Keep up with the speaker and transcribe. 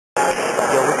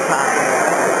what's poppin'?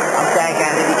 I'm back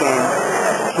at it again.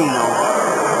 Chino.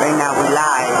 Right now we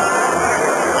live.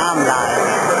 I'm live.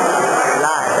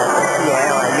 Live at the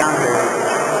CL at Yonkers.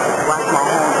 Watch my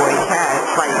homeboy Chazz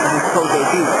fight his pro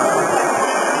debut.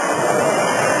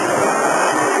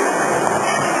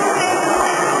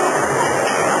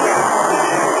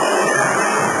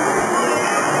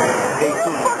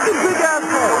 Fucking big ass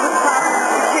boy. What's poppin'?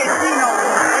 Shit, Chino.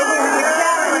 Everything is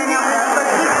exactly right now.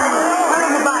 Tell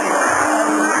him about it.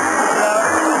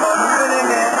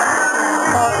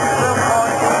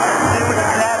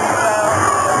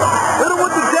 Hit him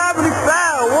with the Japanese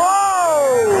style.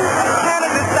 Whoa!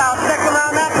 Canada style. Check him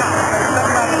out that guy.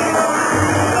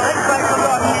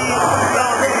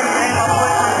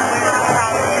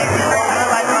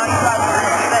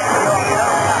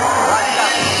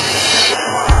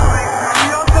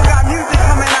 You also got music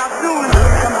coming out soon.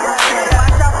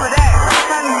 Watch out for that. I'm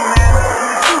telling you, man.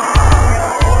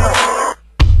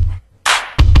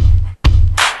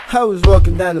 I was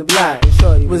walking down the block, and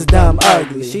shorty was dumb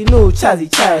ugly. She knew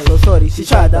Chazz, so shorty, she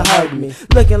tried to hug me.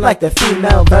 Looking like the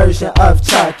female version of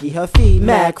Chucky. Her feet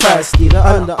mad crusty, the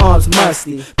underarms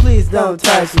musty. Please don't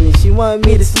touch me. She want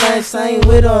me to smash, I ain't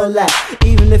with all that.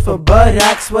 Even if her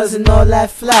buttocks wasn't all that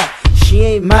flat. She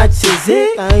ain't my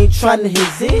chizik, I ain't trying to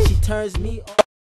hit it. She turns me on.